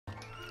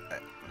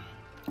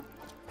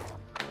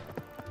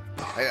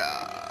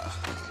Yeah.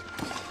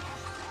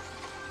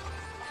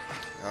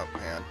 Oh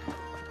man.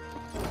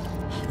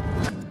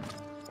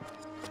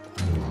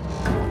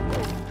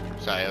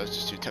 Sorry, that was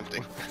just too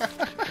tempting.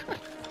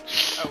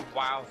 Oh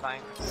wow,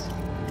 thanks.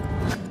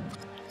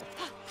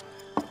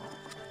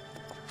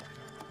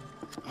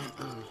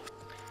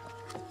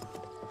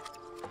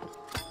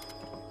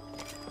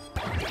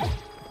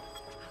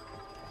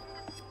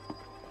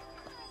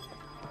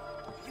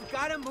 You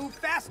gotta move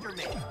faster,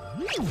 man.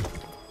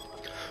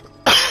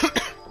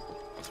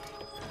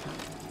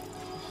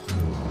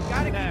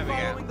 Gotta keep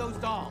following those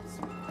dolls.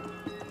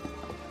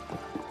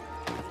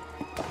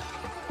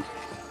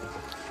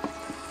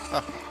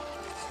 Oh.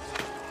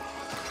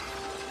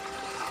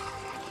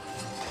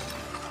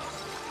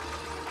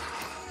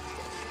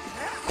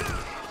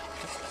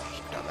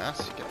 Dumbass,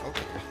 get over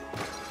here.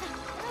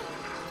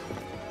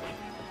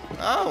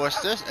 Oh,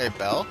 what's this? A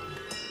bell?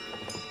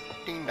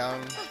 Ding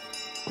dong.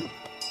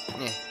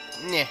 Nah,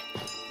 nah,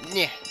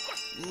 nah,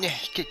 nah.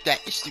 Kick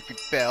that, you stupid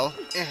bell.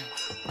 Right.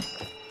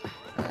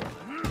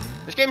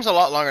 This game's a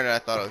lot longer than I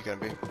thought it was gonna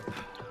be.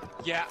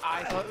 Yeah,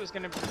 I thought it was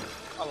gonna be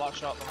a lot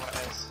shorter than what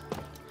it is.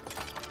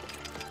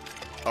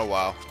 Oh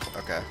wow.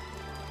 Okay.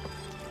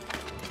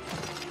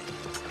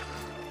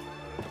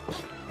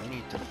 I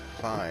need to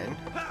find.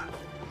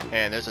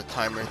 And there's a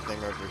timer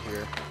thing over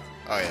here.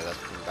 Oh yeah, that's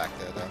from back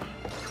there though.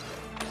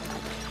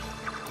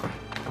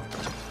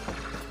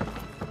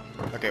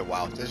 Okay,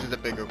 wow. This is a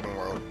big open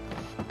world.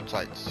 It's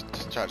like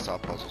just try to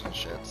solve puzzles and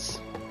shits.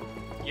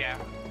 Yeah.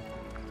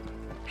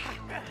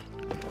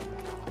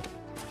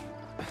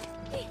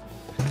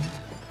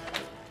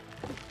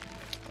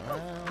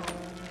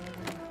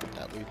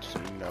 That leads to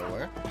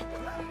nowhere.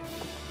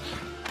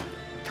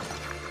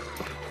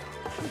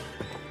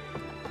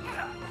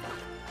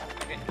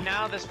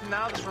 Now this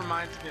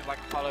reminds me of like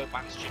Hollow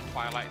Bastion,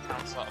 Twilight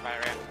Town sort of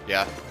area.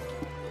 Yeah.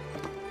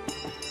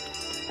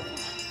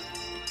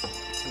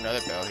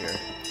 Another bell here.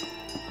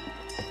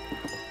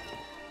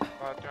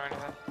 Well, do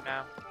anything?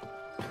 No.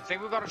 I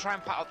think we've got to try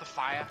and put out the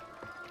fire.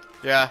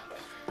 Yeah,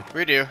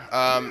 we do.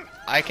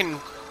 I can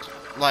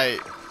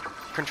like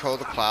control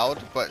the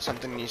cloud, but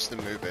something needs to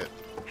move it.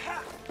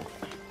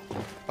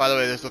 By the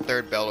way, there's the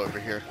third bell over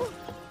here.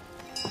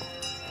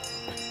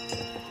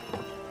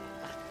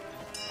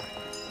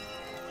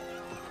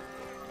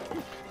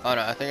 Oh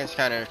no, I think it's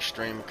kind of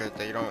extreme because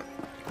they don't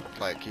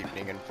like keep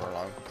digging for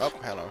long. Oh,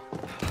 hello.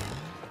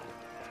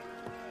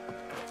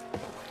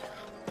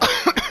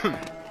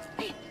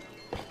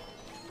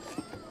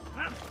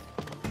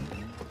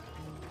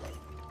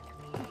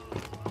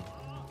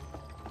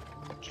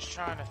 Just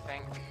trying to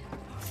think.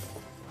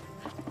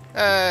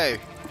 Hey!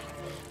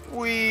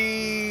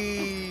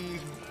 Wee!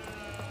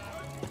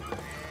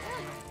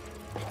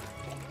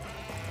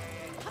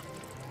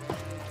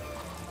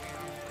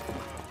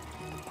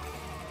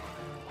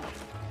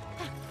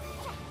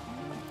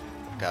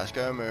 Guys,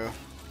 go move.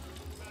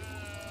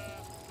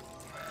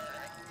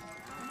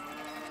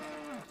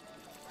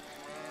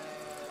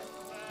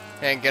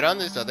 And get on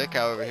this other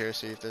cow over here,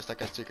 see if there's like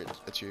a secret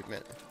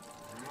achievement.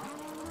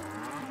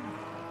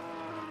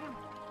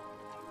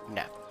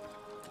 No.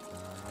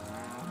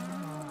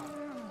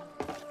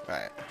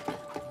 Right.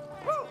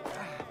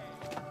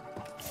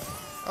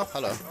 Oh,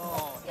 hello.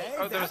 Oh, hey,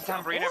 Oh, there was a that's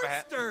tambourine horse over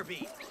here.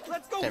 derby.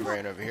 Let's go.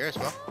 Tambourine over here as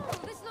well. Oh,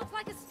 this looks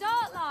like a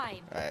start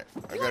line. Alright,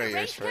 I'll You go want to to yours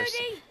race, first.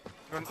 Cody?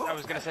 I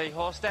was gonna say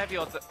horse derby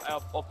or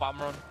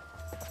bomb run.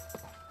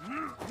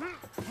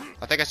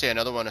 I think I see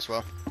another one as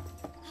well.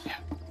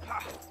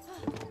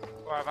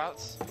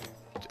 Whereabouts?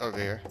 Over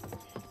here.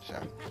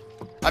 So.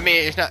 I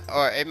mean, it's not,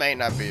 or it might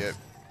not be it.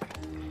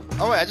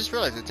 Oh wait, I just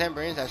realized the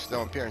tambourines actually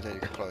don't appear until you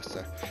get close,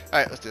 so.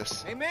 Alright, let's do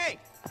this. Hey, May,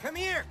 come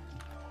here.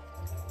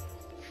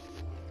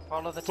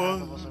 Follow the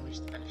time that wasn't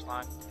reached the finish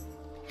line.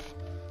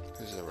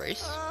 This is a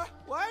race?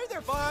 Why are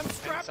there bombs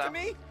strapped so. to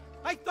me?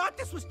 I thought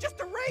this was just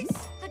a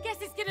race. I guess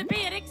it's gonna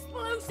be an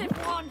explosive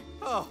one.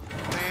 Oh,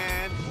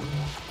 man.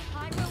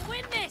 I will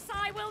win this.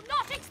 I will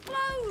not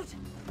explode.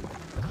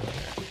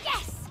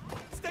 Yes.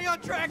 Stay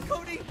on track,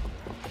 Cody.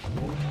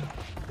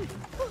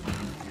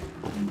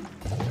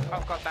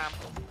 Oh goddamn!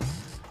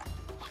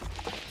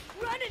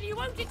 Run and you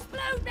won't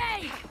explode,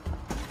 me.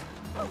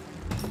 Oh,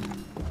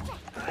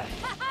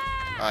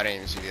 I didn't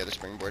even see the other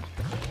springboard.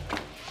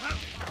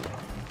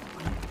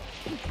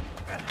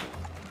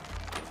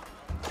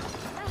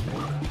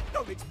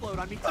 Don't explode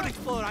on me. Don't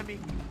explode on me.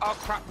 Oh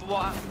crap! The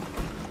water.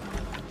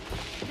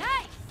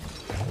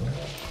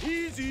 Nice.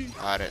 Easy.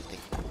 I don't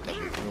think that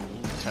we will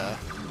tough.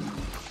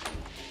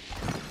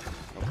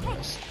 Oh,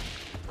 nice.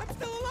 I'm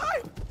still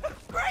alive.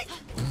 Great.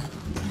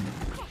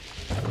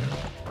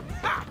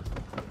 Ah.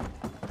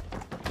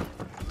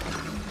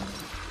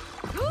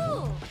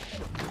 Cool.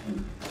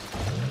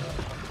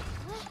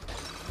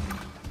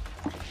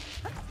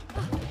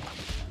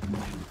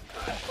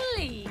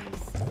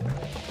 Please.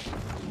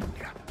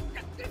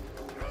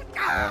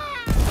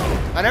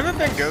 I never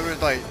been good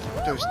with like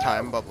those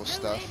time bubble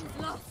stuff.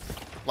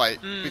 Like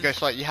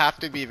because like you have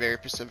to be very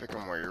specific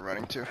on where you're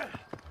running to.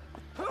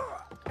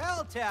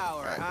 Hell Tower,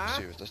 Alright, let's huh?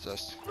 see what this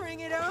does.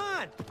 Bring it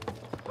on.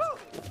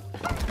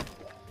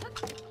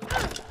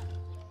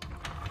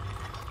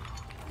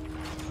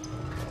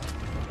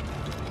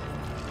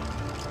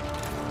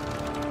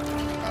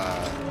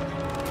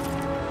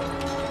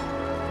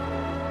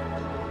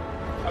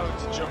 Oh,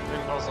 it's a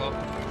jumping puzzle.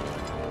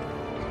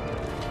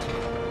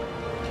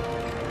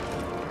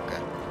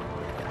 Okay.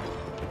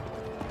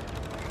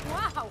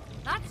 Wow,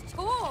 that's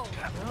tall.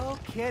 No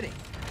kidding.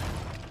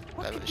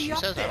 What could She be up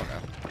says I there? don't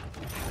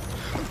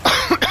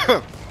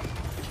know.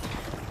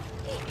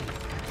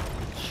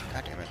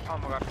 God damn it. Oh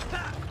my god.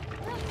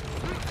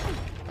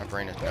 My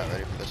brain is not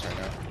ready for this right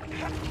now.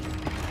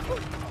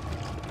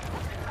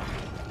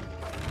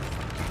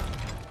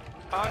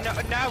 Oh no,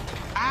 no!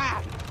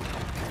 Ah!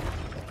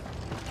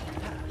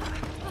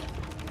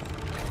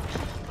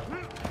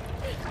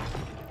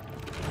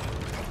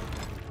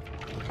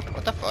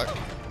 What the fuck?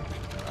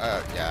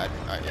 Yeah,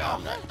 yeah,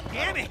 I'm not.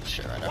 Damn it!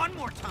 Shit right now. One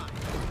more time.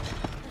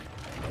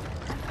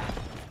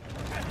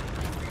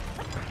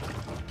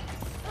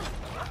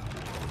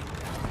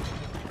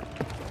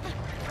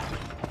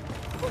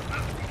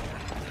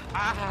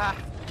 Ah!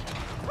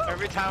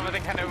 Every time I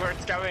think I know where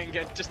it's going,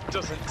 it just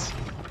doesn't.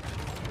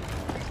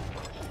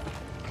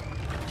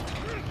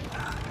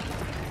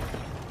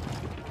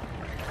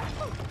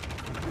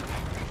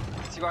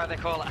 See why they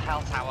call it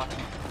Hell Tower?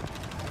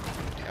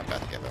 Yeah, I'm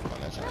about to give up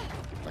on this one.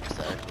 Like I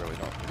said, I really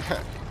don't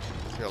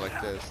feel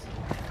like this.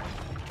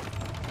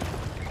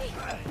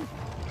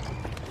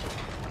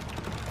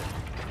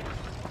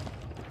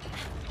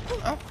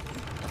 Oh,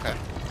 okay.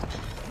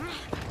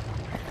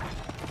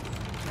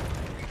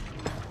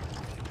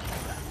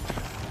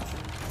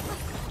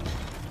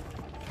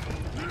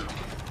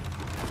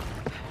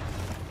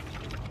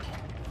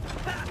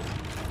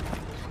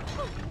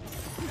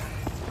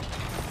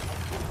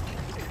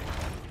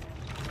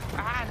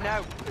 Ah,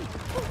 no!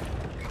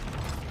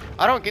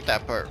 I don't get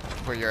that part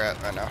where you're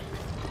at right now.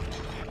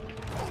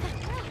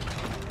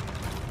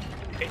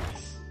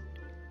 It's...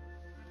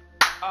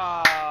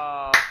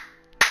 Oh...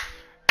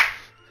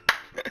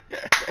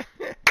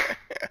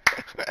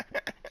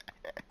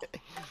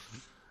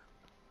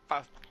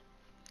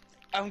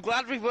 I'm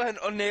glad we weren't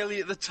nearly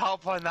at the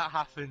top when that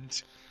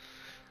happened.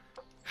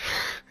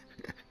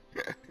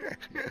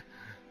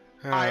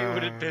 I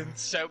would have been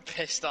so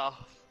pissed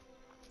off.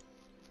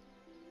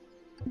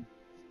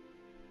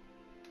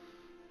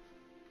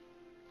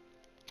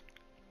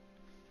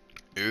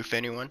 Oof,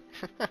 anyone?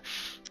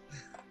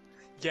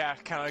 Yeah,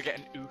 can I get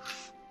an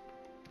oof?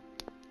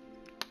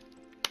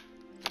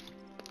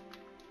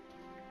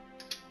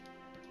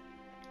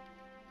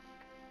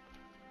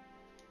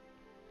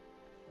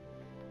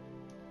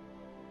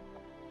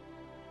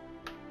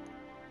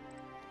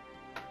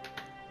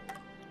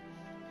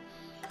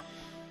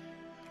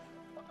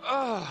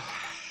 Oh,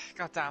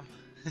 goddamn.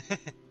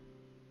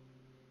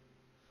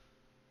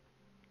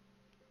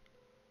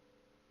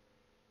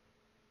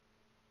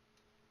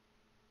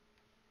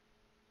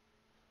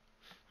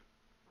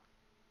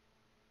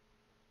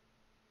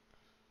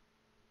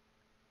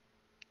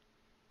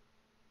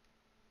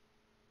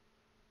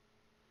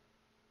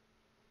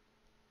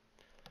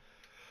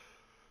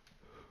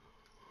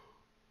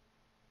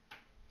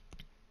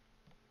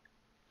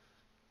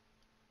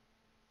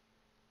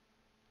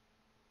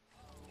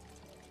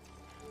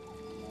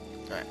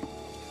 Alright.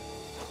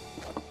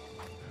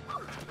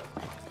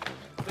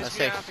 At least we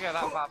say don't have to go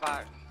that far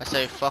back. I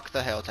say fuck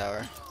the Hell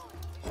Tower.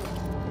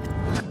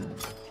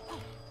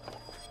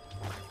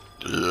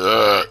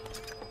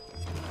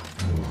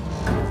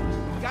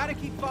 Gotta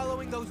keep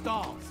following those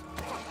dolls.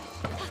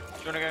 Do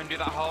you wanna go and do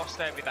that horse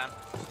derby then?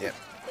 Yep.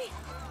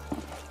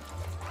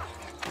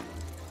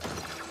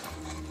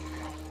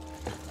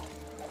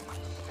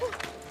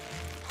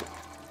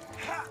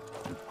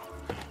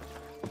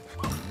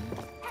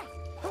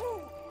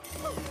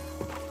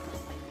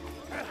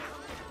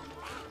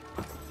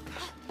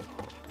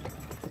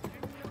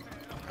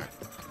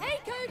 Hey,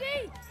 Cody!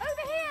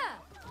 Over here!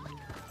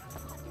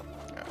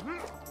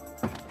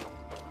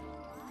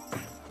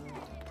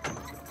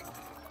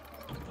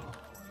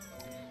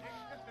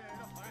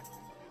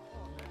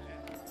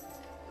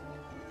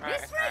 Right,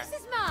 This okay. race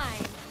is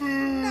mine!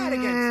 Not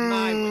against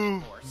my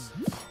winning horse.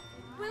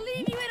 We'll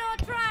leave you in our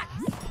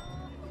tracks!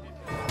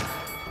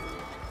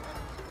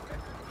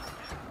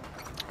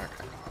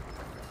 Okay.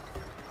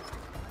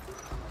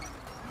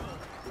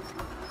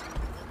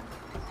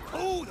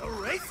 Oh, the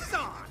race is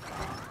on!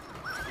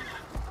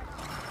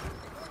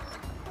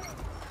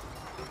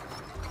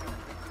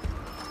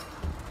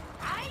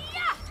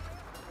 Hiya!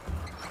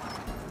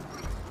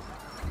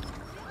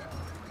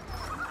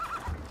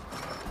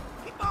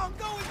 Keep on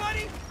going,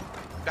 buddy!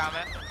 Damn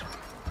it.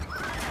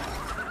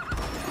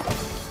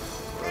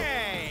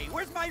 Hey,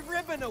 where's my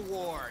ribbon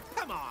award?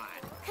 Come on!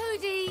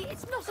 Cody,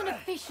 it's not an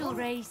official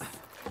race.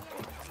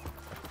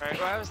 Right,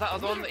 where was that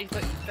other one that you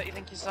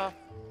think you saw?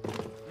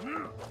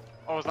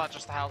 Or was that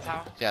just the Hell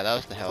Tower? Yeah, that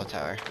was the Hell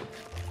Tower.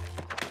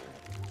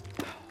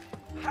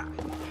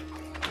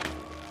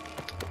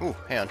 Ooh,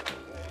 hang on.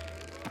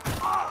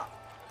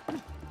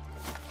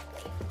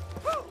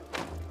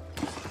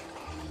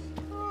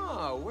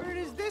 Oh, where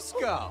does this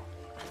go?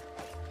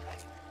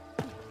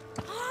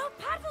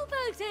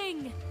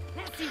 exciting!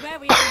 Let's see where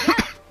we end up.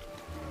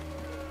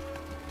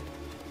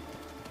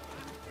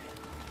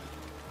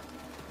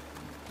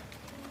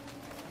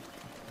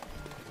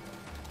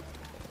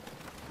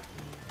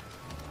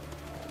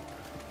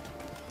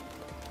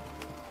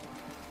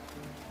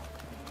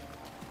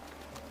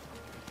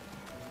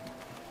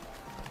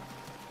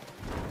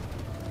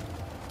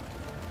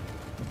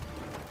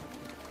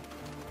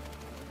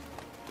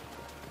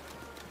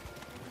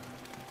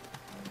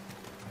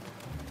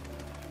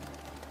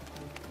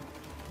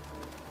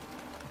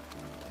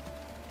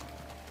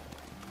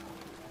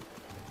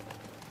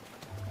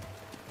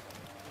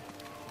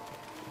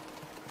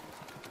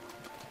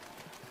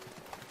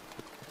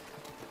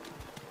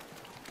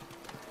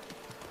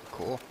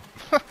 Cool.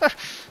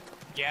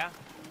 Yeah.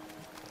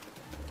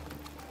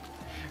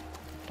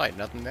 Like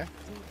nothing there.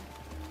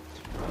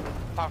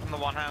 Apart from the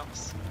one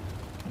house.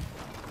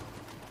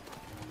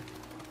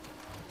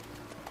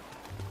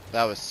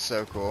 That was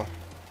so cool.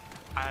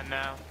 I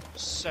know.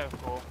 So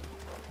cool.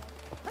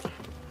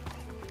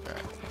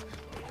 Alright.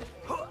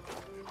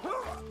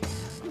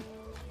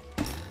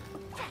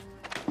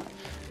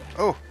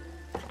 Oh!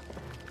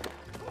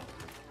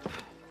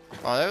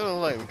 Oh, that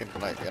look like we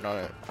can like get on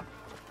it.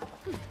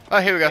 Oh,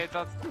 here we go. It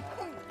does.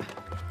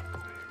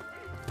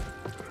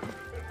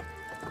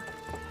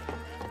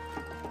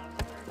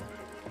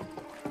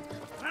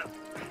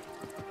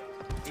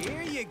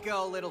 Here you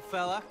go, little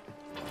fella.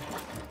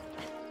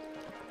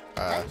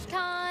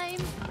 Lunchtime.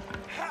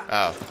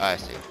 Oh, I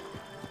see.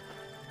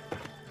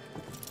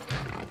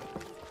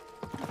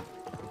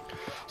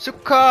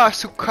 Suka!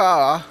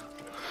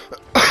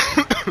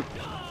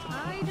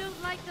 I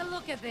don't like the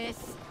look of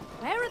this.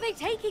 Where are they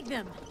taking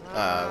them?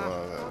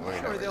 Well, we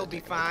know Sure, where they'll they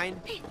be take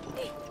fine.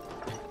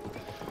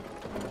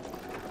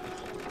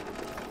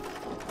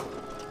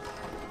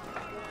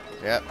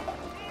 Yep.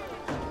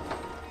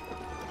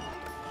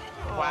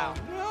 Wow.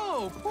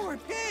 No, poor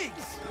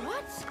pigs.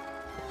 What?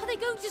 Are they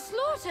going to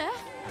slaughter?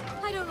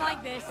 I don't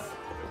like this.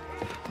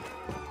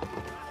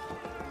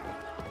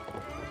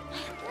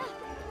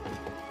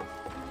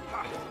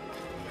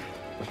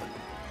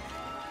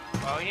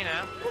 Well, you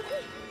know.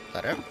 Is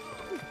that it?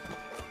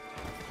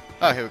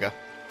 Oh, here we go.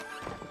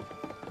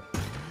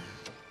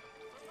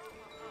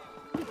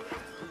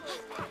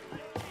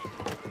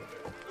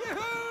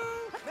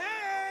 Yoo-hoo!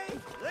 Hey,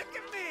 look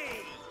at me.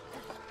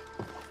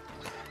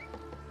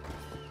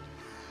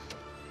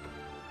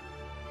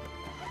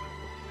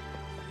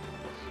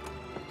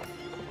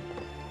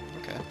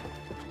 Okay.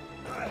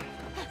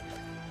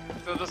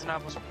 Still doesn't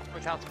help us.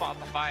 We can't spot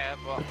the fire,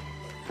 but.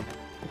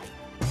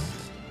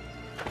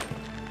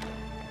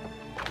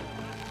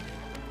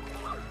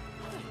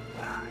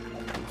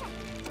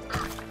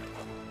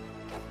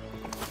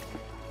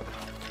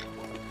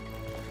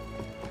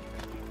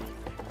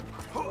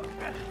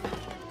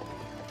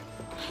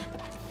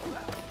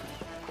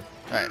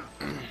 Alright.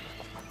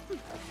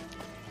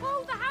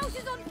 Oh, the house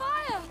is on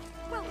fire!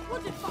 Well,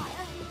 wooden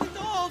fire. The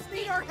dolls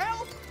need our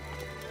help.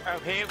 Oh,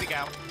 here we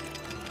go.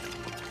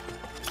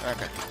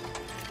 Okay.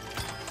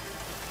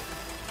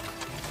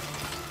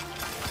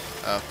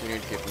 Oh, we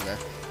need to keep them there.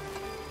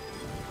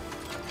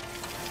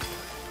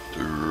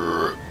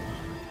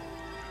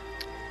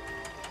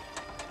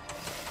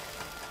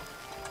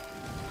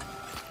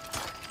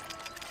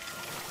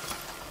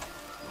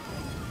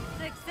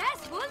 Success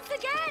once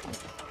again!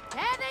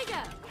 There they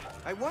go.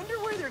 I wonder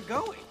where they're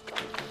going.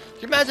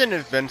 Can you imagine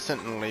if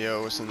Vincent and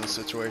Leo was in this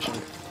situation?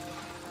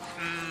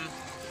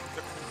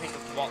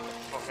 What the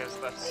fuck is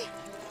this?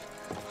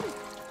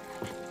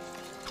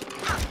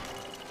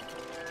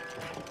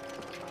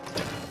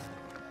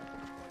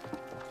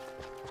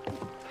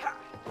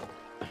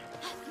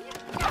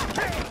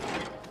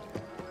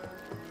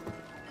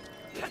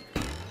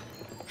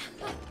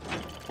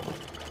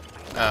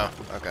 Oh,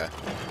 okay.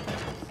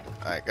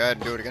 Alright, go ahead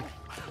and do it again.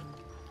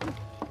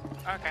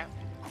 Okay.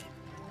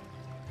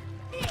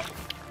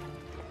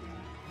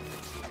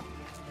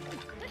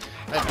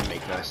 That didn't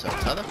make no sense.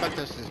 How the fuck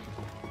does this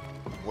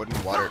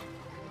wooden water?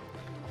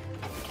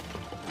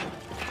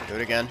 Do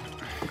it again.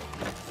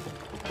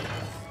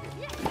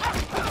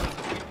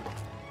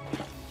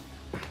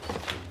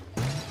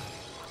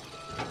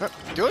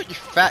 Do it, you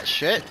fat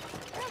shit.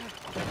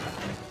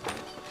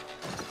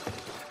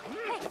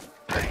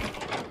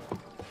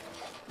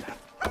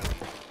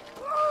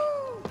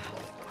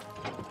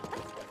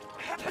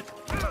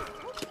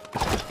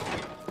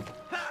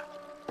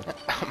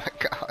 Oh my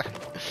god.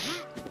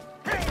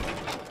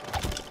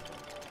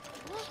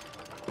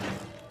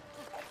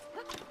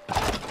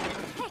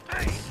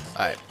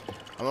 Alright,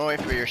 I'm gonna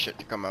wait for your shit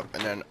to come up,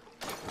 and then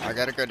I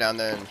gotta go down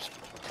there and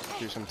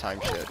do some time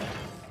shit.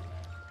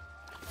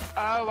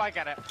 Oh, I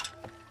get it.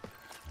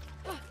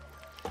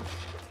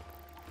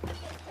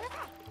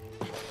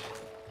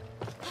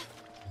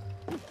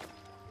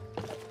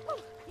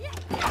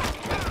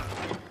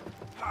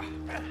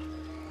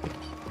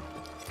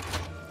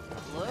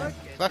 Look at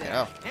Fucking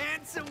hell. that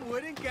handsome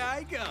wooden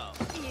guy go.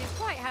 He is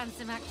quite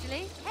handsome,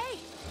 actually. Hey,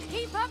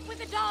 keep up with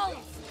the dolls!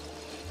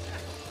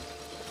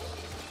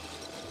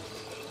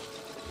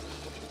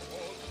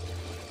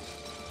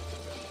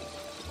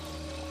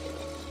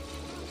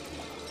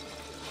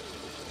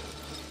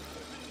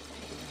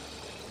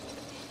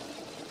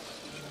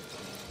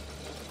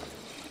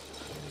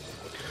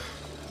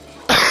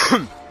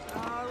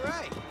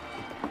 Alright.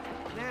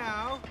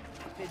 Now,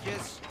 to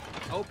just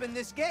open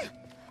this gate.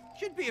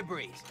 Should be a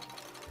breeze.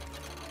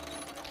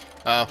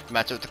 Oh,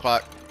 match with the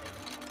clock.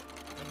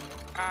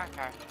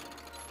 Okay.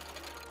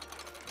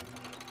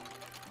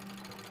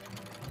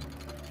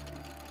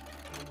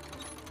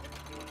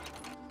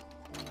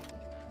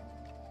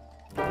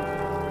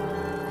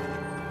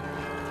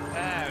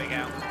 There we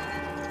go.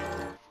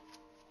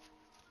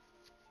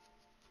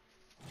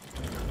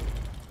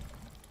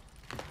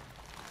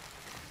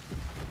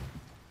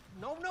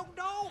 No, no,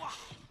 no!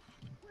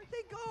 Where'd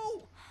they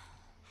go?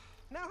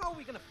 Now how are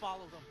we gonna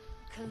follow them?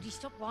 Cody,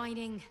 stop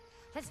whining.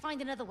 Let's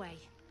find another way.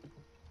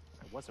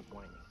 I wasn't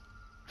whining.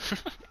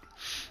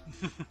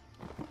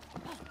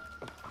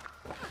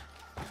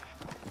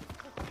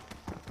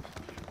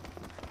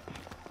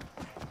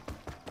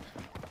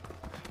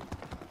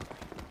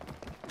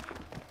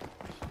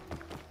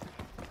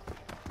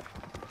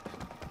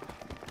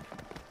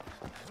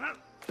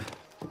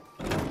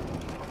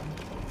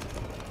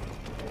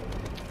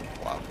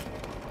 Wow.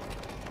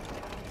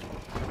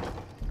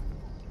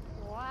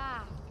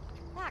 Wow.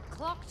 That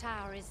clock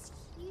tower is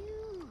huge.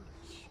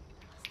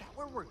 Is that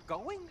where we're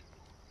going?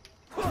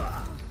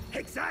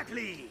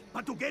 Exactly!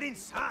 But to get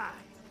inside,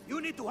 you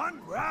need to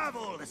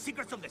unravel the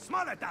secrets of the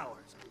smaller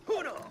towers.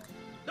 Uno,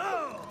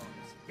 dos,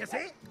 you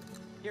see?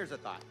 Here's a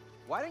thought.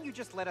 Why don't you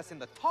just let us in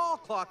the tall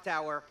clock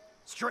tower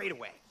straight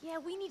away? Yeah,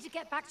 we need to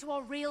get back to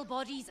our real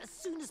bodies as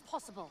soon as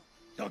possible.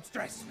 Don't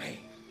stress me.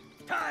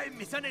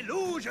 Time is an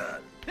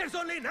illusion. There's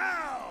only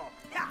now.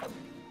 Yeah.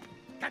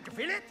 Can't you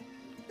feel it?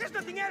 There's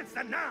nothing else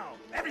than now.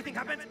 Everything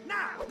happens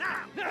now,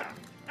 now.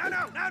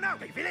 Now.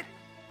 Can you feel it?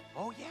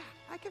 Oh yeah,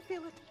 I can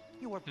feel it.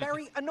 You were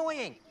very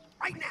annoying.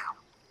 Right now.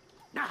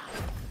 Now.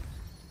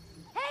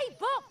 Hey,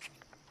 Book!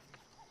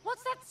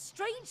 What's that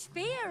strange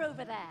sphere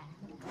over there?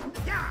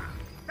 Yeah.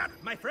 That,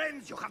 my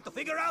friends, you have to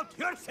figure out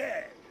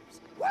yourselves.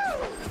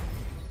 Woo!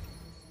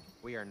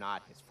 We are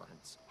not his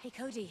friends. Hey,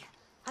 Cody,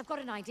 I've got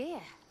an idea.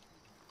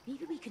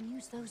 Maybe we can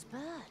use those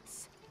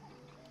birds.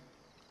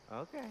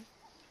 Okay.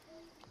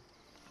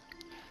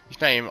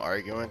 He's not even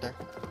arguing with her.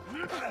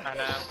 I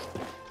know.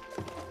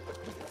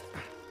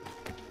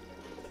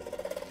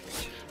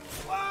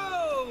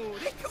 Whoa!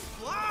 They can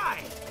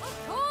fly!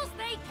 Of course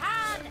they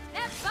can!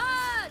 They're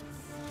birds!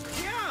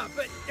 Yeah,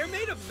 but they're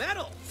made of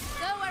metal.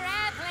 So are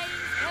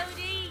airplanes,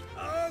 Cody!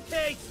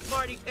 Okay,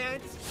 smarty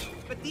pants.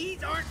 But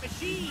these aren't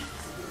machines.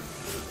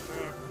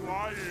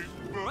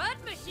 Bird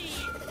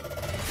machine!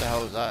 What the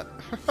hell is that?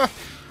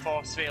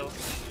 Force field.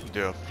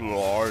 They're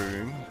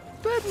flying.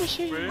 Bird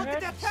machine. Look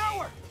at that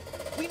tower!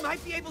 We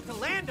might be able to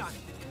land on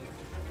it.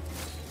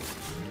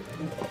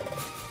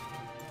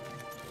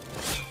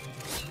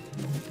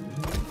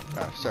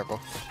 Oh, circle.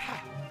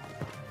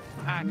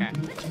 Okay.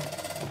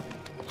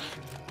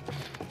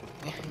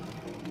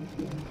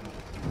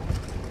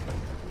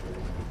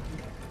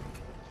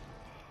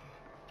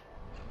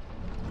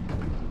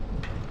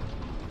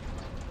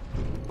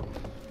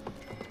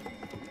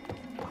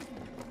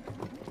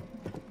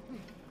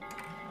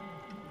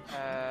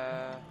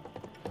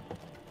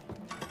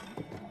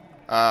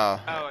 Oh.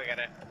 Oh, I get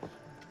it.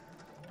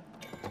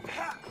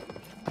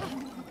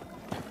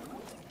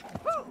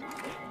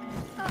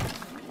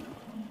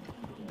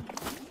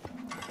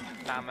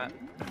 Damn it.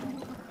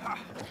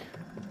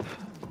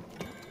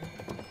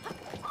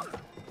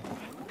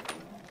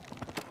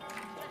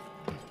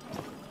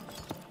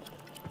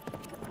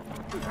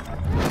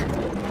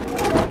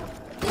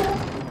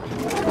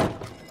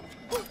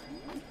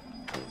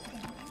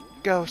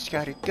 Go,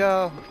 Scotty,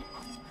 go.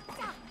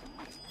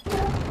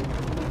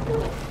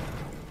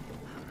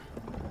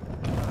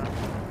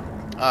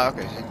 Oh,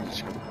 okay. So you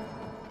just...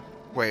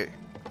 Wait.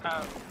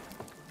 Oh.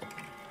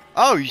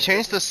 Oh, you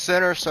changed the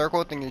center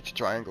circle thing to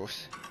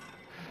triangles.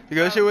 You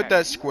go see what Okay.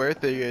 that square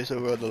thing is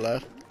over on the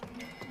left.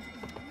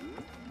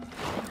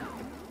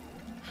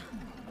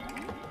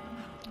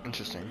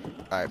 Interesting.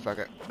 Alright, fuck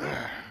it.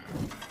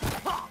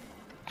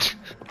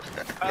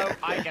 Oh,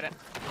 I get it.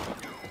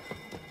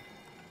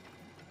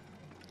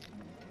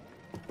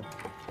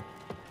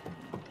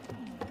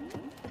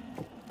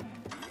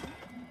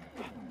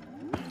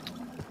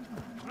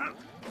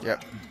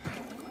 Yep.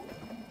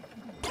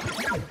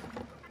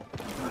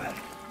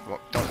 Well,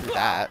 don't do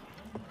that.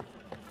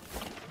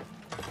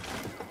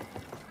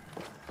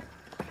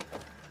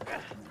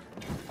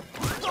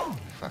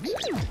 Fuck's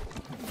sake.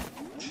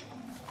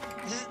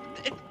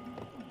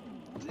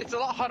 It's a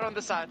lot harder on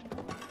the side.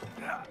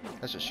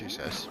 That's what she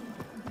says.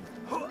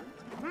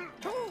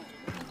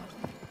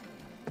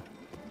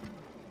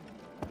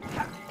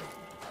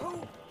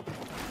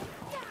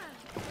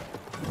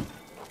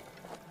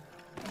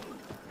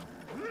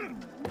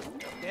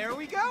 There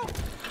we go.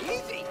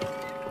 Easy.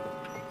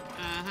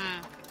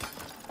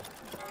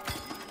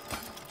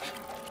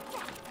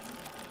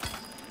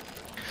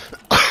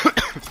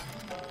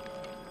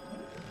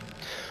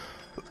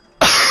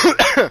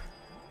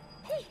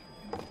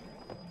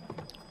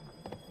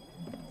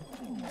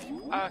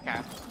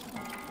 Okay.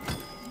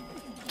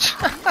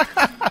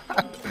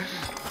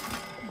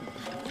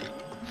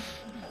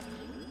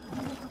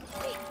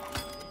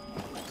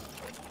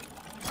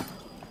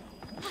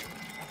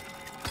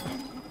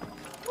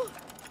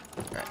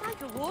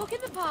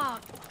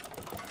 park.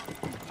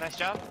 Nice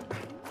job.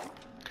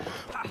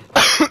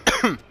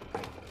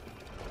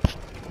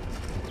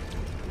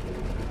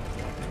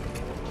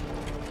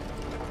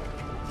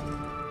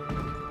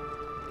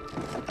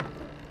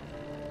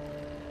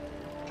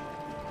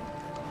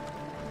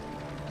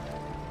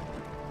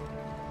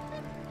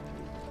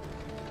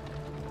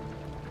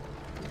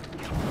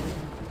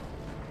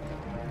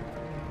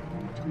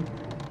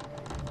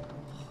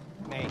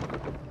 May,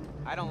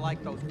 I don't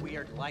like those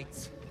weird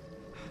lights.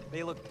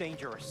 They look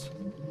dangerous.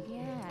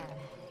 Yeah,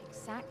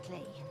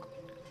 exactly.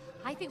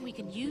 I think we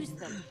can use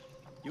them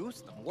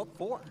Use them? What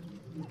for?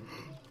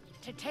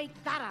 to take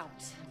that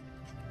out.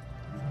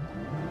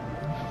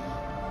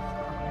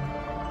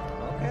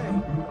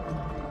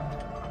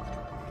 Okay.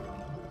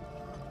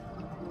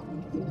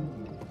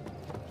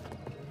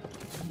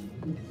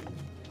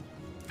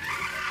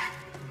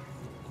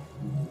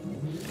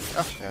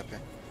 Oh, yeah, okay.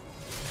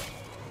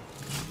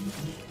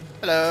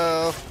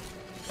 Hello.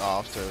 Oh, I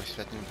was totally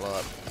expecting to blow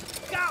up.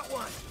 Got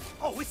one!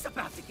 Oh, it's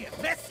about to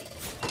get messy.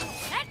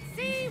 Let's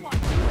see what you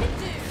can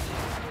do.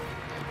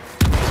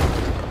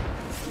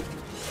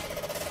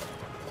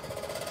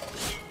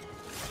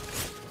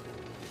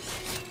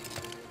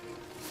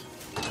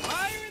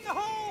 Fire in the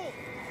hole!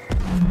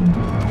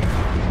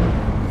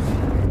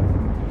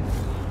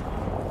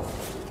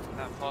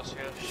 That force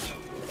field just a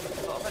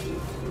little bit.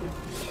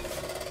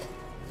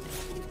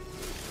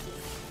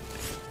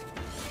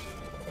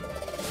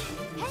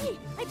 Hey,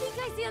 I think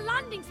I see a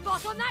landing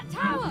spot on that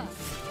tower.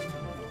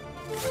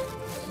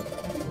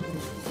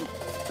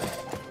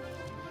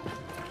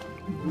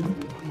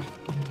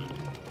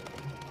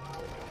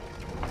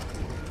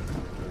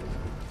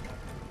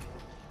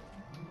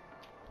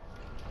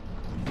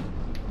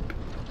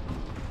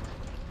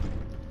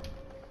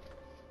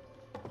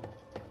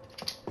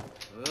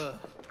 Ugh,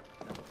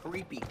 a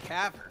creepy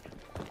cavern.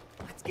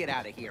 Let's get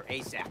out of here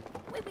ASAP.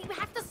 We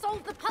have to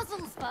solve the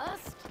puzzles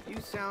first. You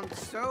sound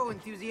so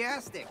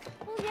enthusiastic.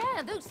 Well,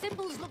 yeah, those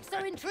symbols look so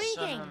intriguing.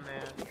 Sun and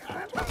moon. I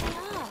wonder what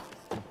they are.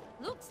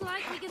 Looks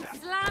like we can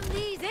slam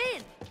these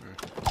in.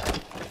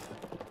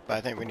 But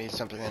I think we need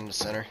something in the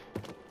center.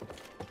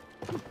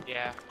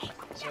 Yeah,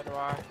 so do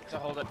I, to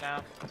hold it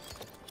down.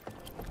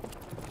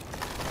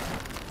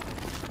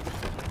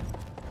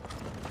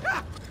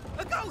 Ah!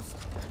 A ghost!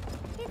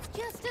 It's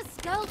just a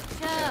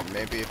sculpture. Yeah,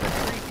 maybe if I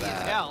can do Creepy as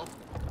that. hell.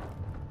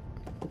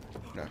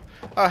 No.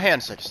 Oh, hang on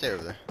a second. Stay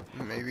over there.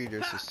 Maybe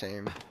there's the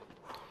same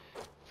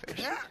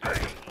fish.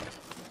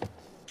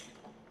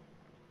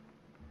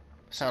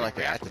 Sound like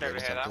they Reactor activated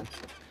over here,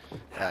 something.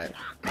 Alright.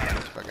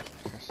 Fuck it.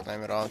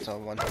 Slam it all until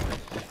one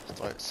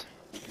starts.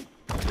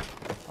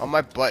 Oh,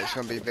 my butt is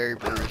gonna be very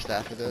bruised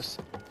after this.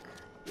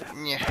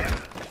 Yeah.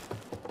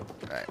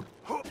 Alright.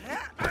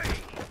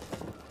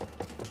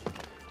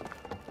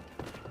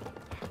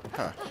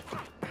 Huh.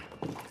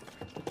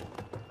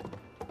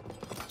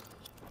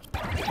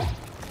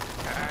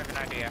 I have an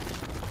idea.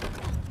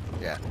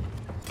 Yeah.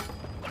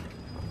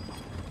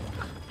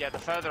 Yeah, the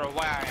further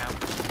away I am.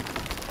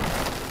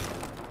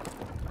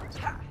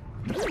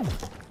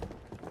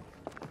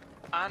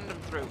 And I'm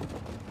through.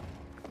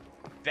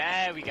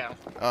 There we go.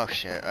 Oh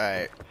shit,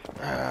 alright.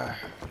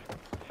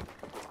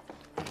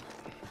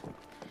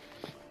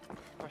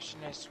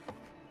 Question is,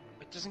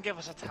 it doesn't give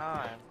us a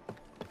time.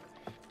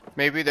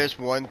 Maybe there's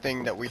one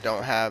thing that we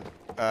don't have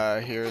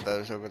here that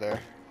is over there.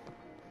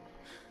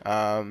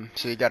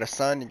 So you got a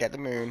sun, you got the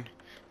moon,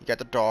 you got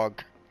the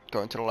dog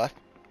going to the left.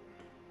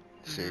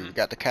 So you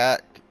got the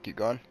cat, keep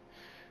going.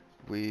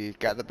 We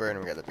got the bird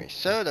and we got the bee.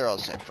 So they're all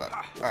the same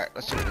fuck. Alright,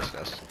 let's see what this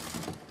does.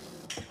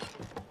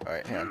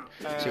 Alright, hang on.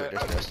 See what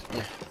this does.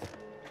 Yeah.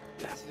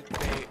 That's the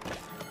bait.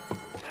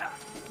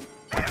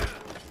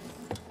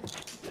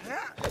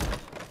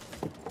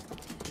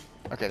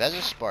 Okay, that's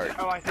a spark.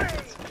 Oh, I think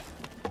it's.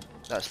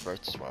 That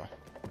sparks as well.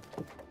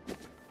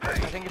 I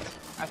think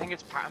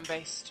it's pattern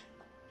based.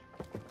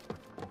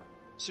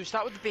 So we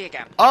start with the bee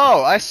again.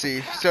 Oh, I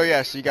see. So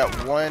yeah, so you got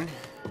one,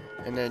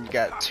 and then you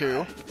got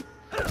two,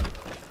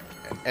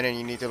 and then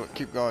you need to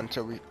keep going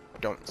until we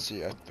don't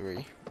see a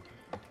 3.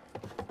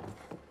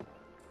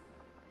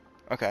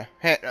 Okay.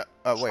 Hey,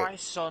 Try wait.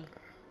 sun.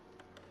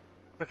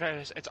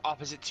 Because it's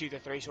opposite to the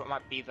 3, so it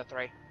might be the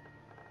 3.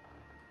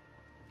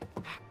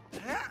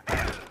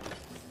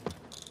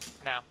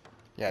 Now.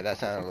 Yeah, that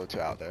sounded a little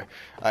too out there.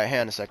 Alright, hang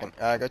on a second.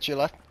 Go to your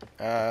left.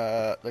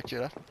 Look to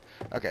your left.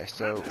 Okay,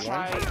 so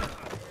Try 1,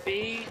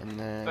 bee, and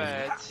then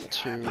bird,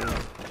 2.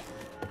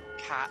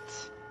 cat,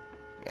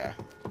 Yeah.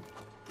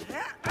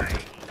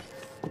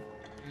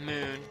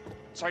 moon.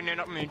 Sorry, no,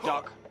 not moon,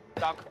 dog.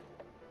 Dog.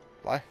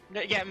 Why? No,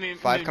 yeah, moon.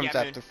 5 moon, comes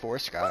yeah, after 4,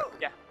 Scott.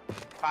 Yeah.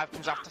 5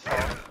 comes after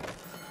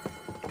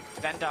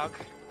 4. Then dog.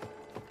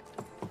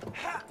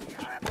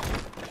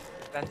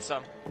 Then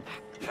some.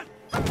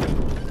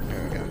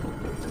 There we go.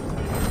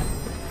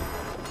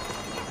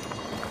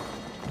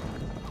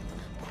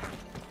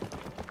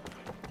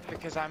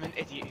 Because I'm an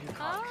idiot who can't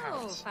Oh,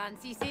 count.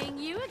 fancy seeing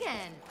you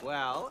again.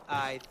 Well,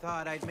 I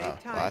thought I'd make Oh,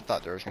 time. well, I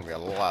thought there was gonna be a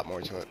lot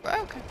more to it, but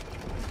okay.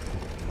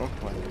 Oh,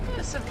 what?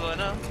 It's simple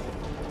enough.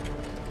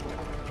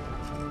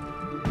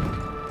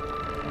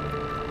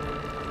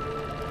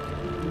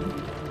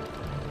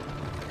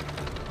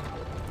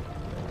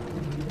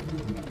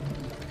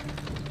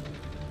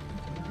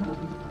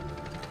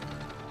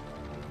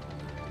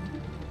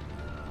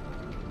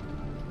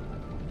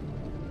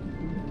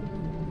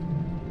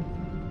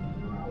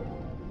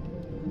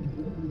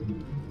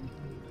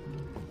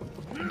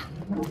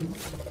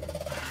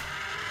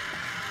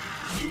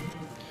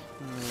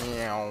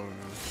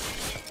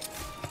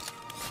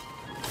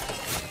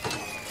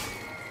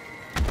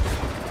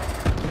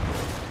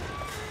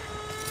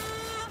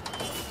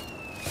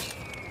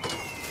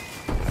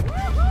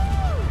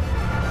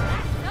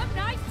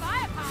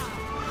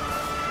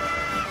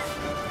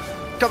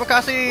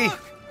 Kamikaze! Look!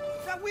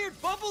 That weird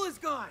bubble is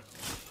gone!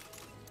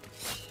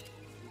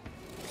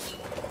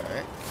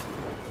 Alright.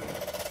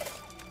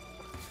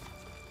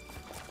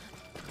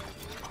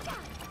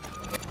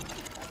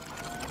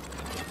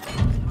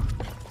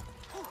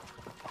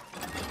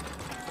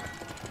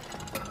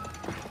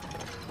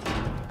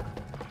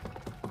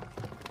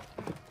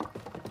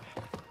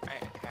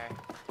 Right, okay.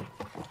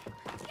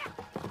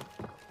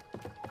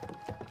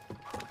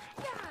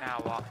 Now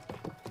what?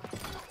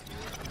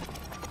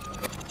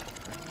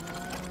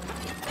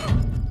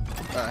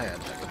 Oh, hang on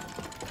a second.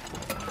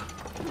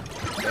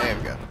 There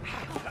we go.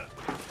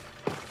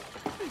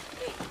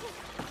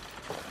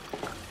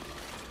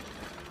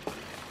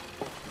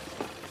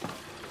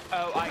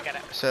 Oh, I get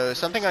it. So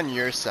something on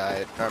your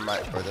side, or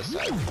this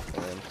side, and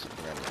then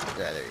something on your.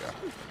 Yeah, there you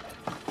go.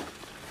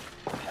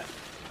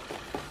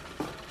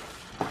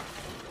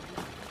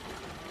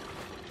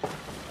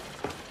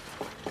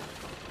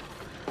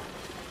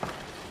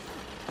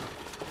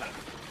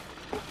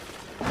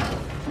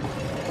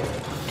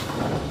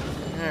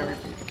 Yeah,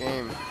 repeat the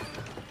game.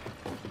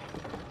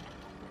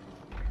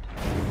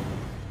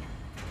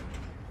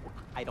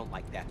 I don't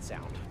like that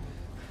sound.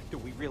 Do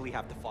we really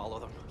have to follow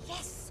them?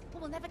 Yes,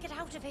 but we'll never get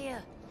out of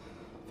here.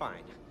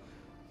 Fine.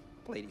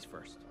 Ladies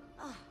first.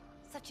 Oh,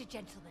 such a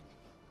gentleman.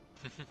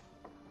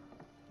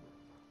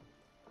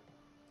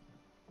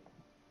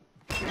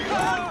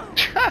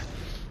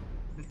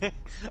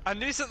 I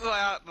knew something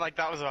like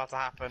that was about to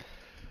happen.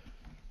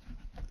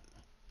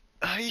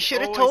 You should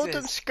have Always told is.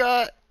 him,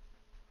 Scott.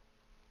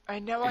 I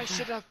know I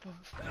should have.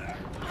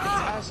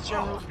 As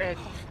General,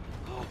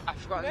 I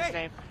forgot his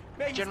name.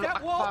 May, is General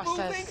that wall Akbar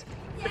moving? says.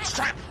 Yes,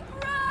 Trap.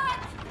 run!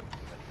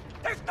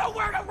 There's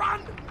nowhere to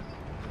run!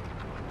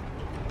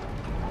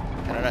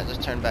 Can I not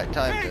just turn back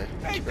time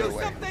Hey, to do go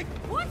away? something!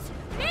 What?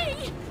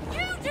 Me?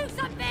 You do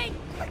something!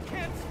 I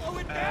can't slow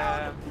it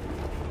down!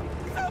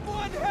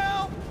 Someone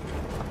help!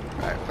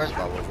 Alright, first of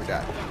all, what we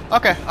got?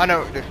 Okay, I know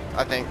what to do.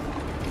 I think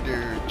you can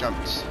do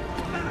jumps.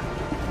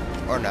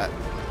 Or not.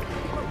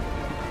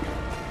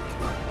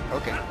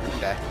 Okay, we can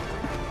die.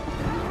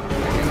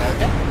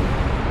 Okay.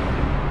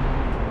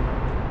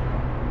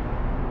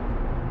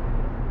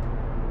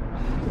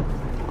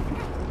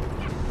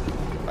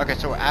 Okay,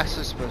 so we're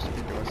actually supposed to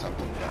be doing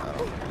something, but I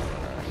don't know.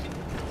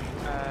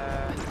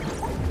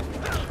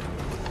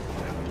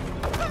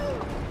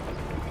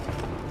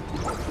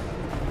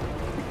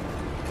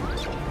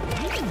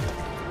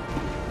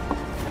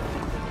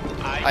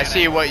 I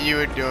see what you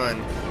were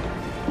doing.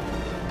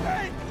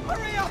 Hey,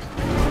 hurry up!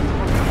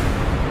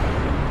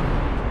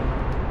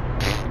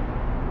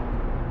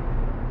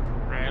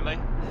 Really?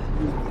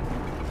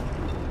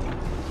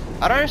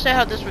 I don't understand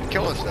how this would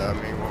kill us though. I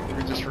mean, we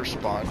would just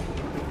respawn.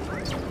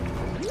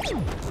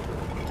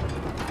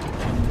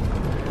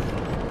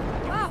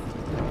 Wow.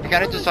 You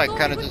kinda just like,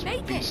 Almost kinda thought we just would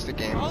make beats it. the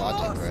game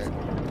logic, right?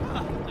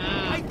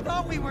 I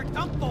thought we were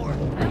done for.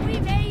 And we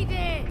made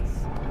it!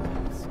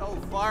 So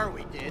far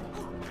we did.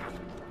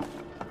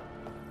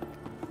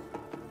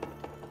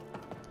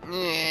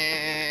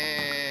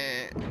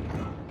 Yeah.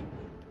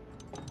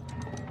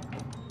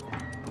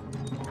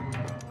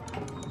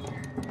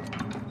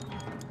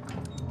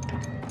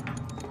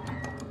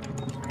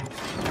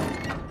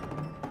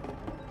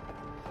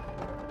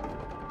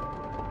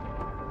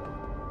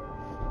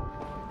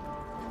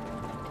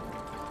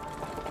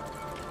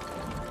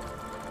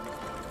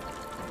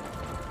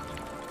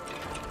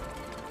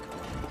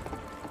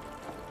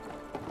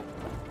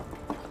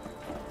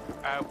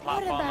 Oh,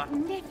 What a platformer.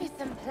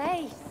 magnificent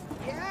place!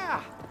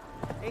 Yeah!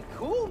 And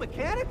cool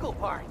mechanical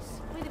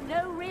parts. With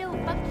no real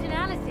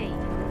functionality.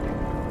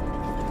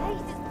 This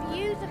place is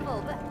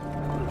beautiful, but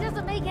it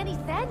doesn't make any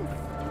sense.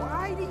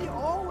 Why do you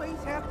always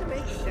have to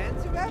make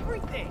sense of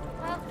everything?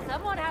 Well,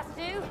 someone has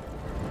to.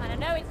 And I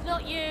know it's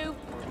not you.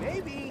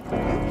 Maybe you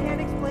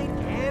can't explain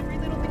every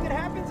little thing that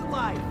happens in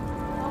life.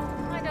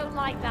 Oh, I don't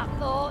like that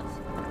thought.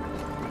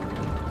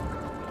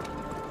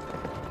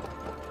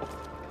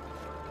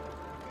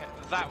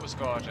 That was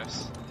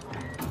gorgeous.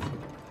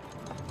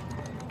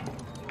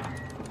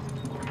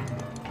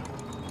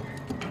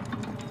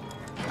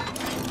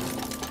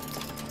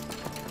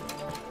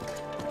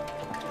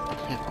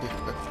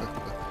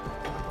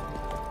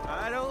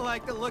 I don't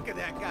like the look of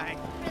that guy.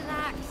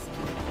 Relax.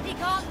 He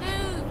can't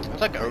move.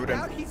 It's like Odin.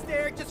 Doubt he's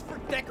there just for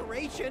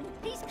decoration.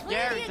 He's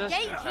Yeah, clearly he a does-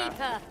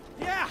 gatekeeper.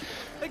 Yeah,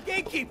 a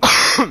gatekeeper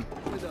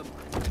with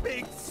a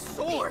big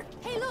sword.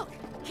 Hey, look!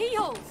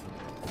 Keyholes!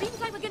 Seems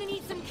like we're gonna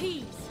need some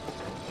keys.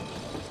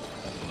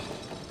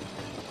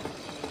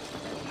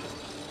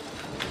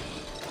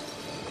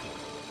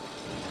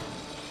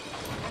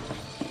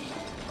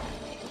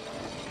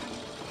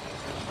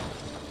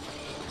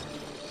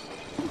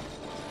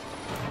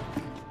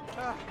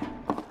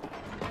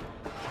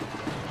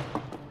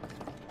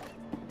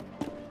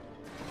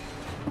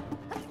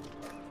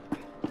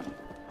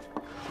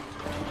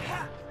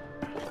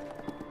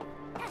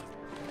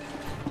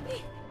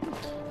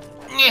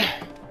 Yeah.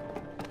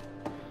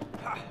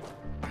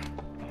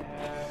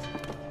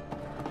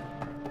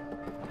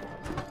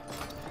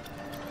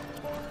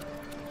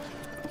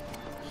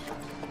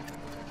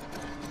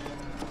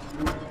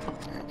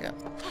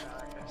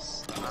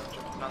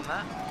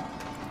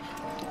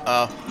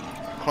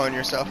 Clone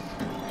yourself.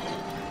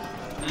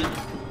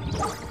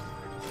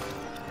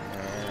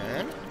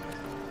 And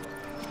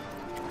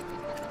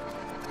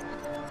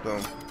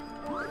boom.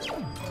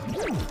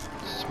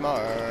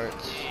 Smart.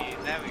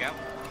 There we go.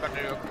 Got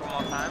to do a couple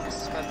more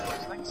times for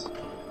those things.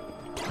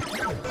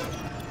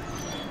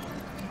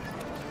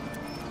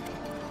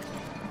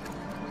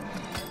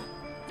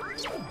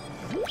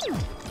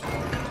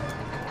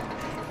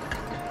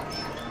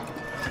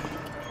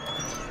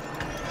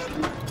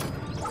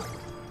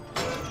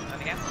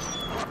 And again.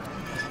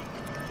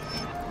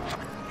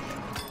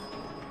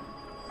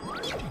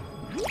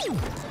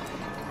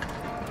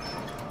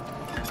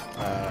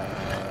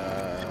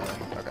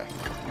 Okay.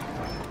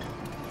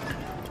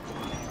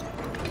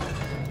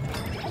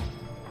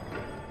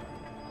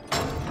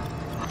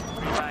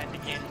 Rewind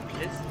again,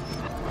 please.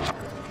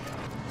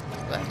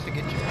 That's to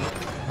get you.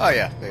 Oh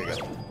yeah, there you go.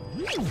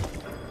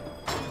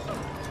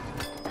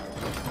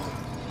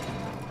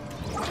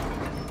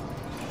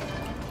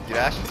 You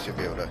actually should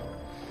be able to do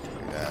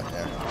that,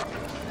 yeah.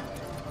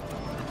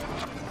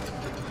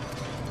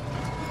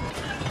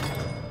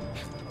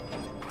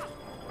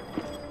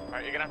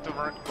 Alright, you're gonna have to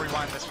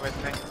rewind this with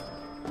me.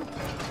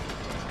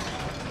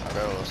 I'll go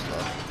a little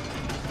slow.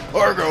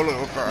 Or go a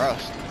little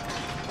fast.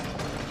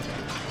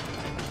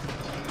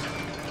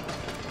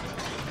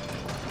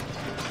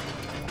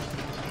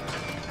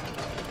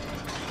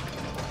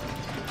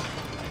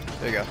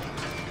 There you go.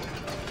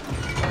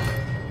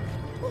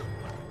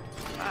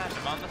 And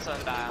I'm on the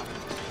sundial.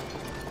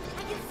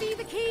 I can see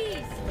the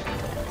keys.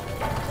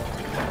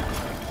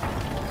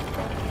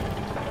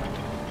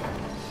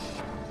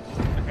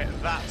 Okay,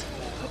 that.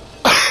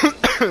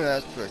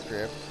 That's pretty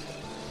crap.